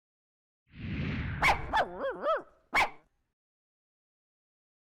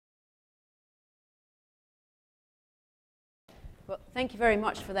Well, thank you very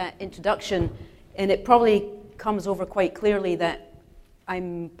much for that introduction. And it probably comes over quite clearly that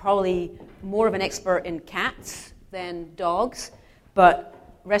I'm probably more of an expert in cats than dogs,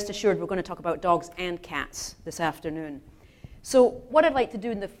 but rest assured we're going to talk about dogs and cats this afternoon. So what I'd like to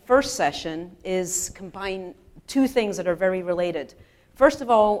do in the first session is combine two things that are very related. First of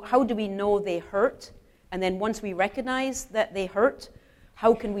all, how do we know they hurt? And then once we recognize that they hurt,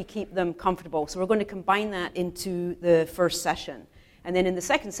 how can we keep them comfortable? So we're going to combine that into the first session. And then in the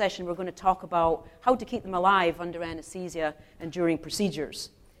second session, we're going to talk about how to keep them alive under anesthesia and during procedures.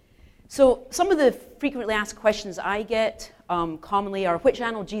 So some of the frequently asked questions I get commonly are, which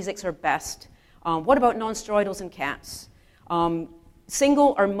analgesics are best? What about non-steroidals in cats?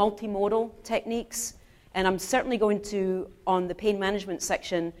 Single or multimodal techniques? And I'm certainly going to, on the pain management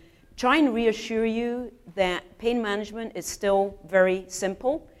section, try and reassure you that pain management is still very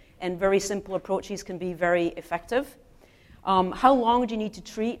simple, and very simple approaches can be very effective. How long do you need to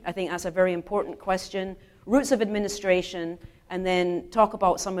treat? I think that's a very important question. Routes of administration, and then talk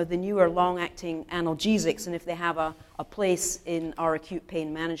about some of the newer long-acting analgesics and if they have a place in our acute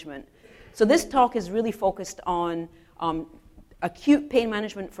pain management. So this talk is really focused on acute pain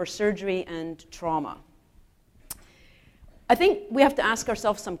management for surgery and trauma. I think we have to ask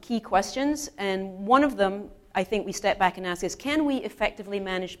ourselves some key questions, and one of them, I think we step back and ask is, can we effectively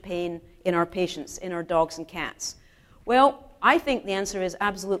manage pain in our patients, in our dogs and cats? Well, I think the answer is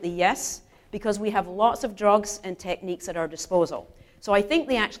absolutely yes, because we have lots of drugs and techniques at our disposal. So I think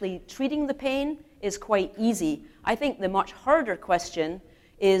actually treating the pain is quite easy. I think the much harder question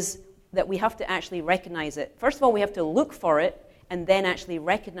is that we have to actually recognize it. First of all, we have to look for it, and then actually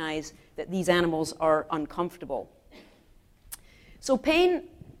recognize that these animals are uncomfortable. So pain,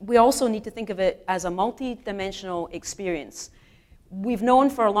 we also need to think of it as a multidimensional experience. We've known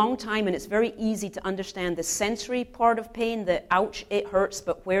for a long time, and it's very easy to understand the sensory part of pain, the ouch, it hurts,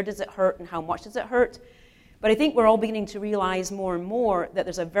 but where does it hurt and how much does it hurt? But I think we're all beginning to realize more and more that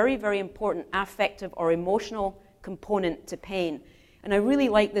there's a very, very important affective or emotional component to pain. And I really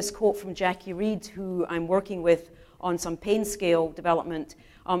like this quote from Jackie Reed, who I'm working with on some pain scale development.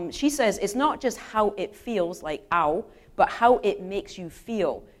 She says, it's not just how it feels, like ow, but how it makes you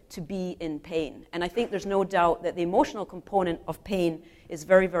feel to be in pain. And I think there's no doubt that the emotional component of pain is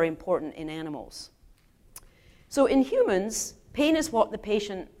very, very important in animals. So in humans, pain is what the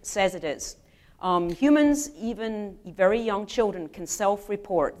patient says it is. Humans, even very young children, can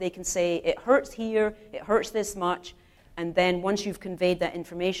self-report. They can say, it hurts here, it hurts this much, and then once you've conveyed that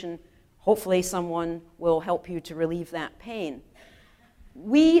information, hopefully someone will help you to relieve that pain.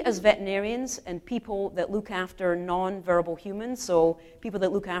 We as veterinarians and people that look after non-verbal humans, so people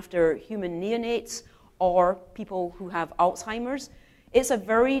that look after human neonates or people who have Alzheimer's, it's a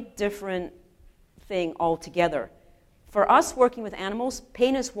very different thing altogether. For us working with animals,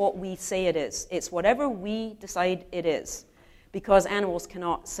 pain is what we say it is. It's whatever we decide it is, because animals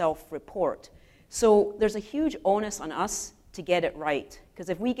cannot self-report. So there's a huge onus on us to get it right, because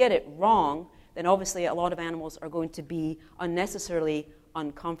if we get it wrong, then obviously a lot of animals are going to be unnecessarily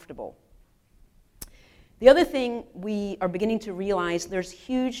uncomfortable. The other thing we are beginning to realize, there's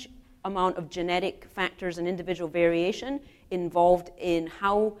huge amount of genetic factors and individual variation involved in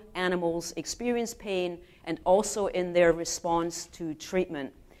how animals experience pain and also in their response to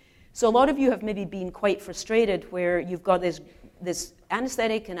treatment. So a lot of you have maybe been quite frustrated where you've got this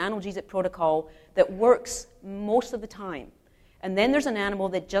anesthetic and analgesic protocol that works most of the time. And then there's an animal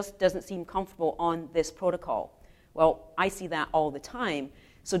that just doesn't seem comfortable on this protocol. Well, I see that all the time.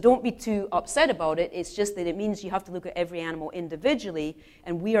 So don't be too upset about it. It's just that it means you have to look at every animal individually.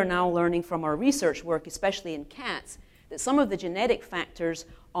 And we are now learning from our research work, especially in cats, that some of the genetic factors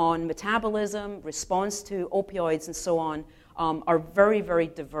on metabolism, response to opioids, and so on, are very, very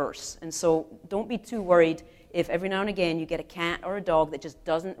diverse. And so don't be too worried if every now and again you get a cat or a dog that just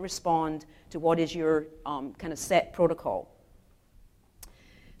doesn't respond to what is your kind of set protocol.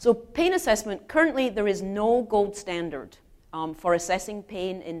 So pain assessment, currently there is no gold standard for assessing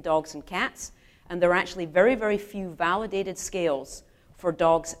pain in dogs and cats, and there are actually very, very few validated scales for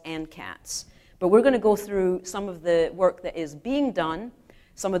dogs and cats. But we're going to go through some of the work that is being done,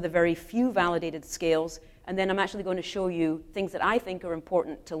 some of the very few validated scales, and then I'm actually going to show you things that I think are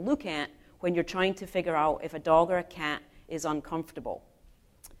important to look at when you're trying to figure out if a dog or a cat is uncomfortable.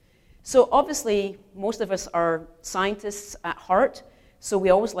 So obviously, most of us are scientists at heart, so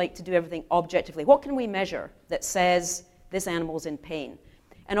we always like to do everything objectively. What can we measure that says this animal's in pain?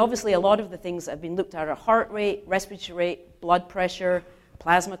 And obviously, a lot of the things that have been looked at are heart rate, respiratory rate, blood pressure,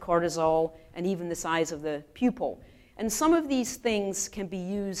 plasma cortisol, and even the size of the pupil. And some of these things can be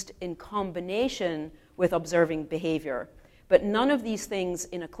used in combination with observing behavior. But none of these things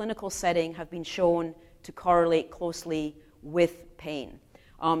in a clinical setting have been shown to correlate closely with pain.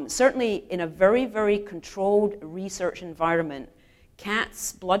 Certainly in a very, very controlled research environment,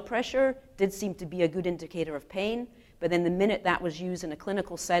 cats' blood pressure did seem to be a good indicator of pain, but then the minute that was used in a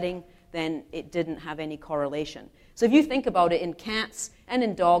clinical setting, then it didn't have any correlation. So if you think about it, in cats and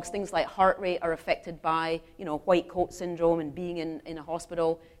in dogs, things like heart rate are affected by, white coat syndrome and being in a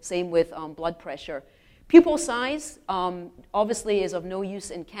hospital. Same with blood pressure. Pupil size, obviously, is of no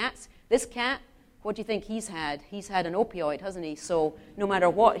use in cats. This cat, what do you think he's had? He's had an opioid, hasn't he? So no matter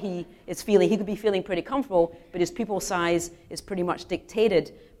what he is feeling, he could be feeling pretty comfortable, but his pupil size is pretty much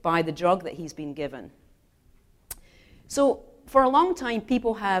dictated by the drug that he's been given. So for a long time,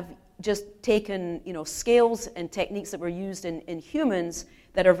 people have just taken, scales and techniques that were used in humans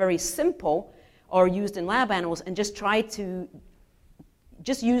that are very simple or used in lab animals and just try to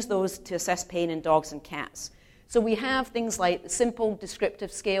just use those to assess pain in dogs and cats. So we have things like the simple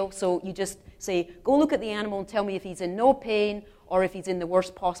descriptive scale. So you just say, go look at the animal and tell me if he's in no pain or if he's in the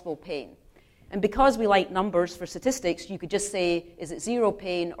worst possible pain. And because we like numbers for statistics, you could just say, is it 0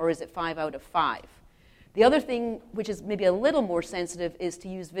 pain or is it 5 out of 5? The other thing, which is maybe a little more sensitive, is to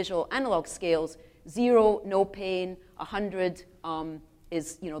use visual analog scales. 0, no pain. 100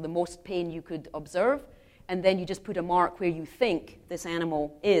 is the most pain you could observe. And then you just put a mark where you think this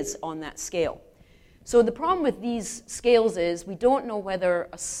animal is on that scale. So the problem with these scales is we don't know whether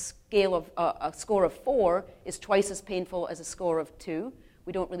a score of 4 is twice as painful as a score of 2.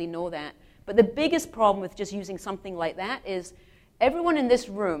 We don't really know that. But the biggest problem with just using something like that is everyone in this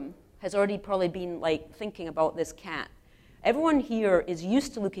room has already probably been thinking about this cat. Everyone here is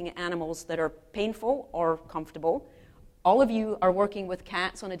used to looking at animals that are painful or comfortable. All of you are working with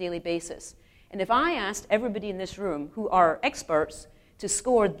cats on a daily basis. And if I asked everybody in this room who are experts to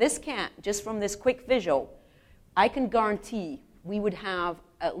score this cat just from this quick visual, I can guarantee we would have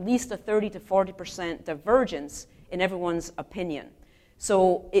at least a 30 to 40% divergence in everyone's opinion.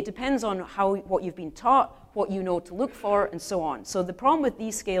 So it depends on what you've been taught, what you know to look for, and so on. So the problem with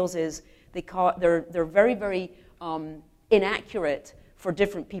these scales is they're very, very inaccurate for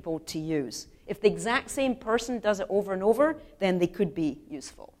different people to use. If the exact same person does it over and over, then they could be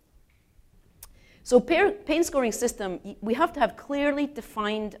useful. So pain scoring system, we have to have clearly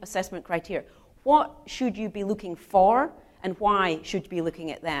defined assessment criteria. What should you be looking for, and why should you be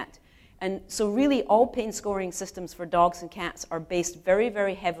looking at that? And so really all pain scoring systems for dogs and cats are based very,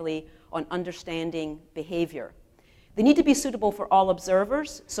 very heavily on understanding behavior. They need to be suitable for all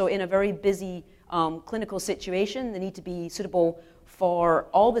observers. So in a very busy clinical situation, they need to be suitable for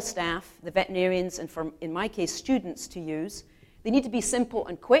all the staff, the veterinarians, and for, in my case, students to use. They need to be simple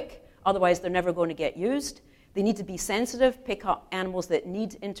and quick. Otherwise, they're never going to get used. They need to be sensitive, pick up animals that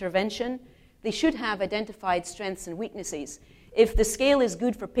need intervention. They should have identified strengths and weaknesses. If the scale is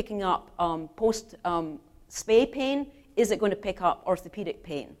good for picking up post-spay pain, is it going to pick up orthopedic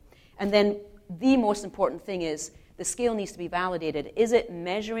pain? And then the most important thing is the scale needs to be validated. Is it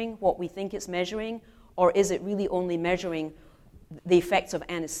measuring what we think it's measuring, or is it really only measuring the effects of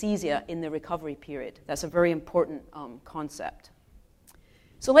anesthesia in the recovery period? That's a very important concept.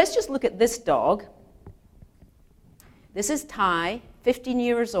 So let's just look at this dog. This is Ty, 15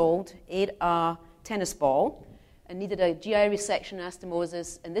 years old, ate a tennis ball and needed a GI resection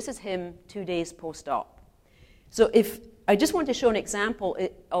anastomosis, and this is him 2 days post-op. So I just want to show an example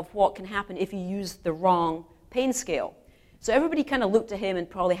of what can happen if you use the wrong pain scale. So everybody kind of looked at him and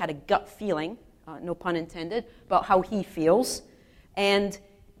probably had a gut feeling, no pun intended, about how he feels.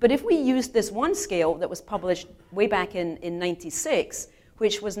 But if we used this one scale that was published way back in 96,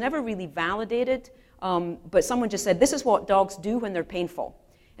 which was never really validated, but someone just said, this is what dogs do when they're painful.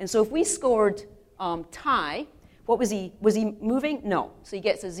 And so if we scored Ty, what was he moving? No, so he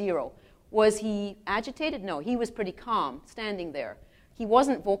gets a 0. Was he agitated? No, he was pretty calm, standing there. He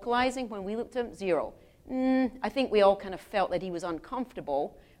wasn't vocalizing when we looked at him? 0. I think we all kind of felt that he was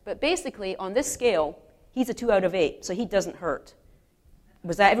uncomfortable, but basically on this scale, he's a 2 out of 8, so he doesn't hurt.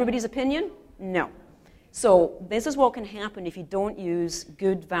 Was that everybody's opinion? No. So this is what can happen if you don't use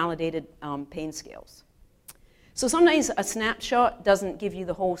good validated pain scales. So sometimes a snapshot doesn't give you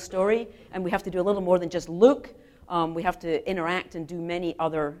the whole story, and we have to do a little more than just look. We have to interact and do many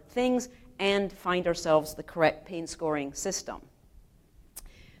other things and find ourselves the correct pain scoring system.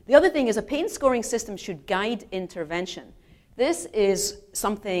 The other thing is a pain scoring system should guide intervention. This is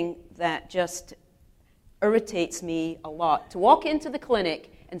something that just irritates me a lot. To walk into the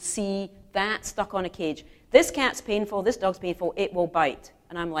clinic and see that stuck on a cage. This cat's painful, this dog's painful, it will bite.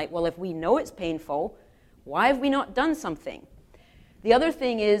 And I'm like, well, if we know it's painful, why have we not done something? The other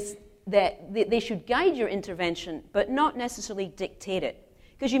thing is that they should guide your intervention, but not necessarily dictate it.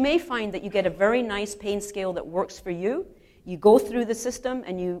 Because you may find that you get a very nice pain scale that works for you. You go through the system,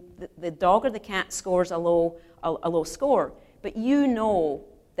 and the dog or the cat scores a low score, but you know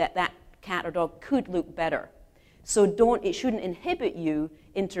that cat or dog could look better. So it shouldn't inhibit you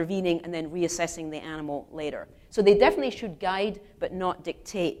intervening and then reassessing the animal later. So they definitely should guide, but not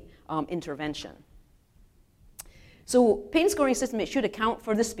dictate intervention. So pain scoring system, it should account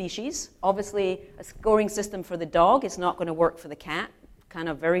for the species. Obviously, a scoring system for the dog is not going to work for the cat. Kind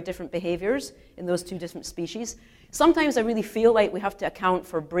of very different behaviors in those two different species. Sometimes I really feel like we have to account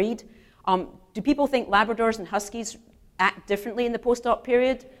for breed. Do people think Labradors and Huskies act differently in the post-op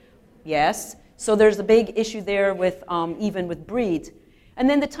period? Yes. So there's a big issue there with even with breed. And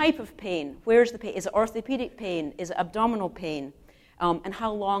then the type of pain. Where's the pain? Is it orthopedic pain? Is it abdominal pain? And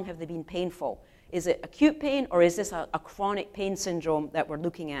how long have they been painful? Is it acute pain, or is this a chronic pain syndrome that we're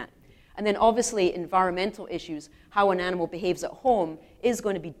looking at? And then obviously environmental issues. How an animal behaves at home is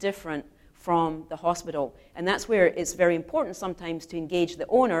going to be different from the hospital. And that's where it's very important sometimes to engage the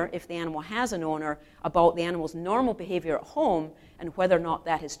owner, if the animal has an owner, about the animal's normal behavior at home and whether or not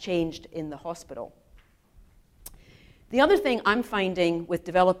that has changed in the hospital. The other thing I'm finding with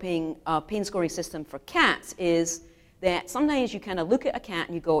developing a pain scoring system for cats is that sometimes you kind of look at a cat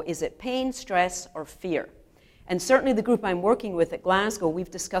and you go, is it pain, stress, or fear? And certainly the group I'm working with at Glasgow,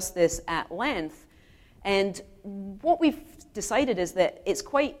 we've discussed this at length. And what we've decided is that it's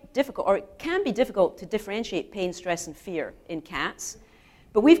quite difficult, or it can be difficult, to differentiate pain, stress, and fear in cats.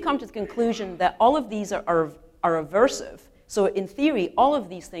 But we've come to the conclusion that all of these are aversive. So in theory, all of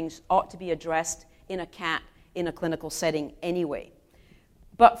these things ought to be addressed in a cat in a clinical setting anyway.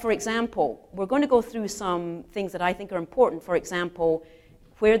 But for example, we're going to go through some things that I think are important. For example,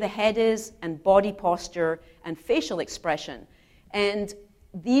 where the head is, and body posture, and facial expression. And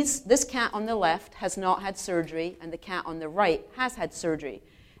this cat on the left has not had surgery, and the cat on the right has had surgery.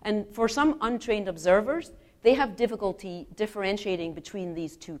 And for some untrained observers, they have difficulty differentiating between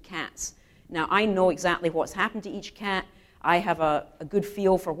these two cats. Now, I know exactly what's happened to each cat. I have a good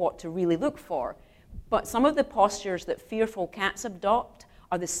feel for what to really look for. But some of the postures that fearful cats adopt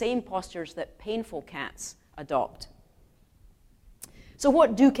are the same postures that painful cats adopt. So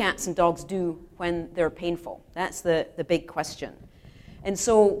what do cats and dogs do when they're painful? That's the big question. And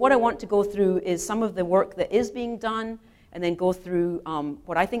so what I want to go through is some of the work that is being done, and then go through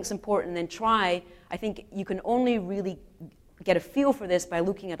what I think is important, and then try. I think you can only really get a feel for this by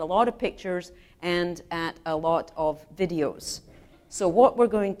looking at a lot of pictures and at a lot of videos. So what we're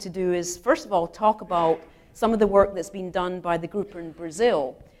going to do is, first of all, talk about some of the work that's been done by the group in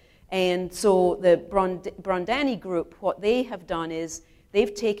Brazil. And so the Brandani group, what they have done is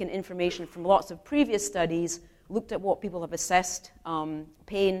they've taken information from lots of previous studies, looked at what people have assessed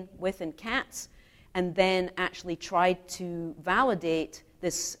pain with in cats, and then actually tried to validate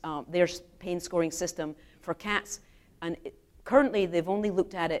this their pain scoring system for cats. And currently, they've only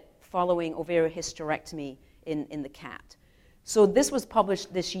looked at it following ovariohysterectomy in the cat. So this was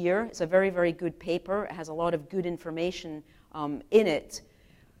published this year. It's a very, very good paper. It has a lot of good information in it.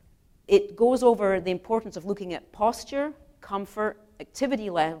 It goes over the importance of looking at posture, comfort, activity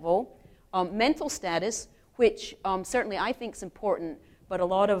level, mental status, which certainly I think is important, but a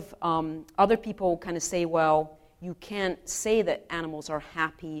lot of other people kind of say, well, you can't say that animals are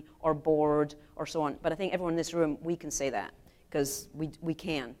happy or bored or so on. But I think everyone in this room, we can say that, because we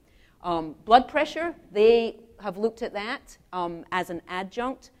can. Blood pressure, they have looked at that as an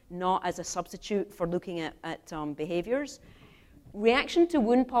adjunct, not as a substitute for looking at behaviors. Reaction to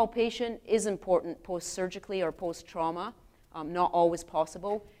wound palpation is important post-surgically or post-trauma, not always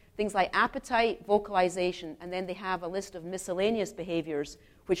possible. Things like appetite, vocalization, and then they have a list of miscellaneous behaviors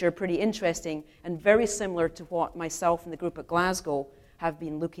which are pretty interesting and very similar to what myself and the group at Glasgow have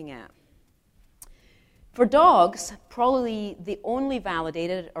been looking at. For dogs, probably the only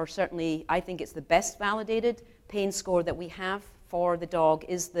validated, or certainly I think it's the best validated, pain score that we have for the dog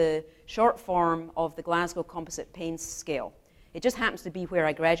is the short form of the Glasgow Composite Pain Scale. It just happens to be where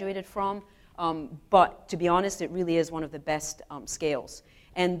I graduated from, but to be honest, it really is one of the best scales.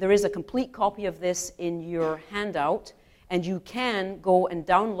 And there is a complete copy of this in your handout, and you can go and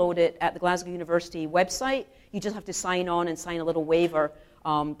download it at the Glasgow University website. You just have to sign on and sign a little waiver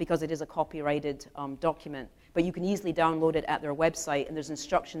because it is a copyrighted document. But you can easily download it at their website, and there's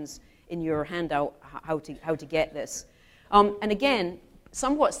instructions in your handout how to get this. And again,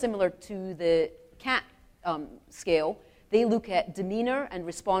 somewhat similar to the CAT scale, they look at demeanor and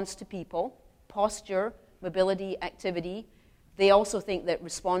response to people, posture, mobility, activity. They also think that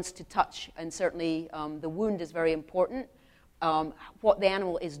response to touch, and certainly the wound is very important. what the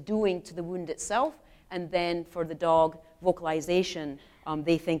animal is doing to the wound itself, and then for the dog, vocalization,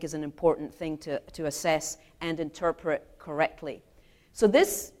 they think is an important thing to assess and interpret correctly. So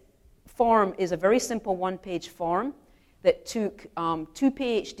this form is a very simple one-page form that took 2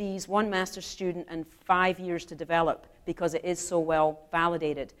 PhDs, 1 master's student, and 5 years to develop because it is so well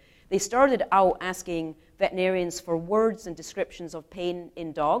validated. They started out asking veterinarians for words and descriptions of pain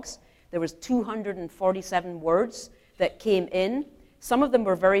in dogs. There was 247 words that came in. Some of them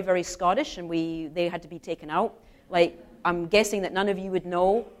were very, very Scottish, and they had to be taken out. Like, I'm guessing that none of you would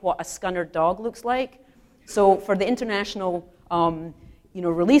know what a scunnered dog looks like. So for the international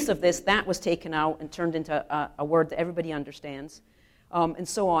release of this, that was taken out and turned into a word that everybody understands, and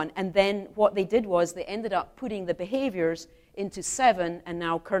so on. And then what they did was they ended up putting the behaviors into 7, and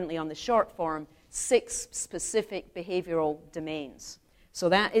now currently on the short form, 6 specific behavioral domains. So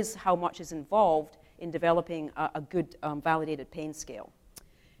that is how much is involved in developing a good validated pain scale.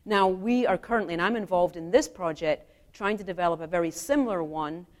 Now we are currently, and I'm involved in this project, trying to develop a very similar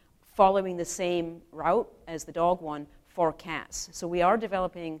one following the same route as the dog one for cats. So we are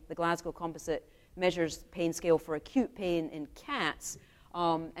developing the Glasgow Composite measures pain scale for acute pain in cats,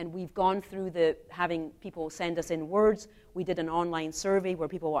 and we've gone through having people send us in words. We did an online survey where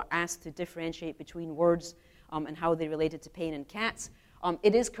people were asked to differentiate between words and how they related to pain in cats.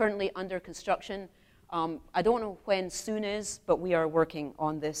 It is currently under construction. I don't know when soon is, but we are working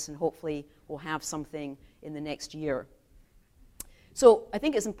on this, and hopefully we'll have something in the next year. So I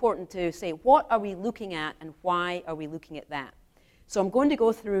think it's important to say, what are we looking at and why are we looking at that? So I'm going to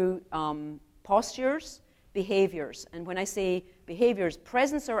go through postures, behaviors, and when I say behaviors,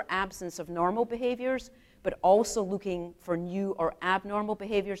 presence or absence of normal behaviors, but also looking for new or abnormal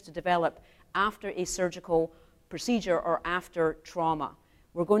behaviors to develop after a surgical procedure or after trauma.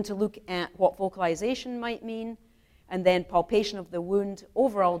 We're going to look at what vocalization might mean, and then palpation of the wound,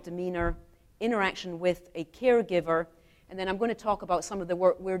 overall demeanor, interaction with a caregiver, and then I'm going to talk about some of the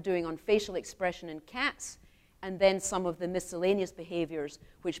work we're doing on facial expression in cats, and then some of the miscellaneous behaviors,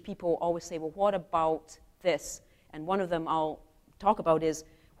 which people always say, well, what about this? And one of them I'll talk about is,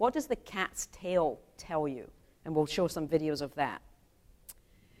 what does the cat's tail tell you? And we'll show some videos of that.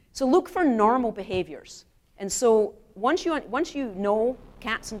 So look for normal behaviors. And so once you know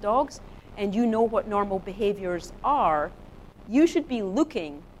cats and dogs, and you know what normal behaviors are, you should be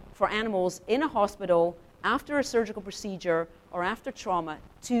looking for animals in a hospital after a surgical procedure or after trauma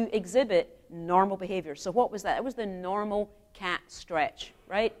to exhibit normal behavior. So what was that? It was the normal cat stretch,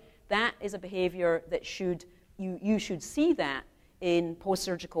 right? That is a behavior that you should see that in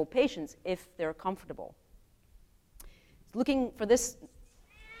post-surgical patients if they're comfortable. Looking for this.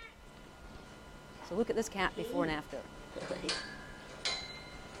 So look at this cat before and after.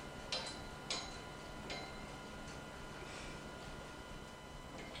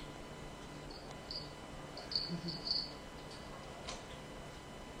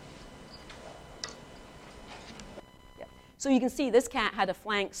 So you can see this cat had a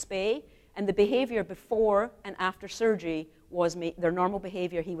flank spay, and the behavior before and after surgery was their normal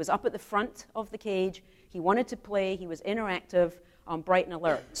behavior. He was up at the front of the cage, he wanted to play, he was interactive, bright and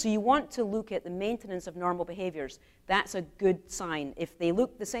alert. So you want to look at the maintenance of normal behaviors. That's a good sign. If they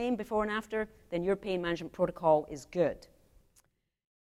look the same before and after, then your pain management protocol is good.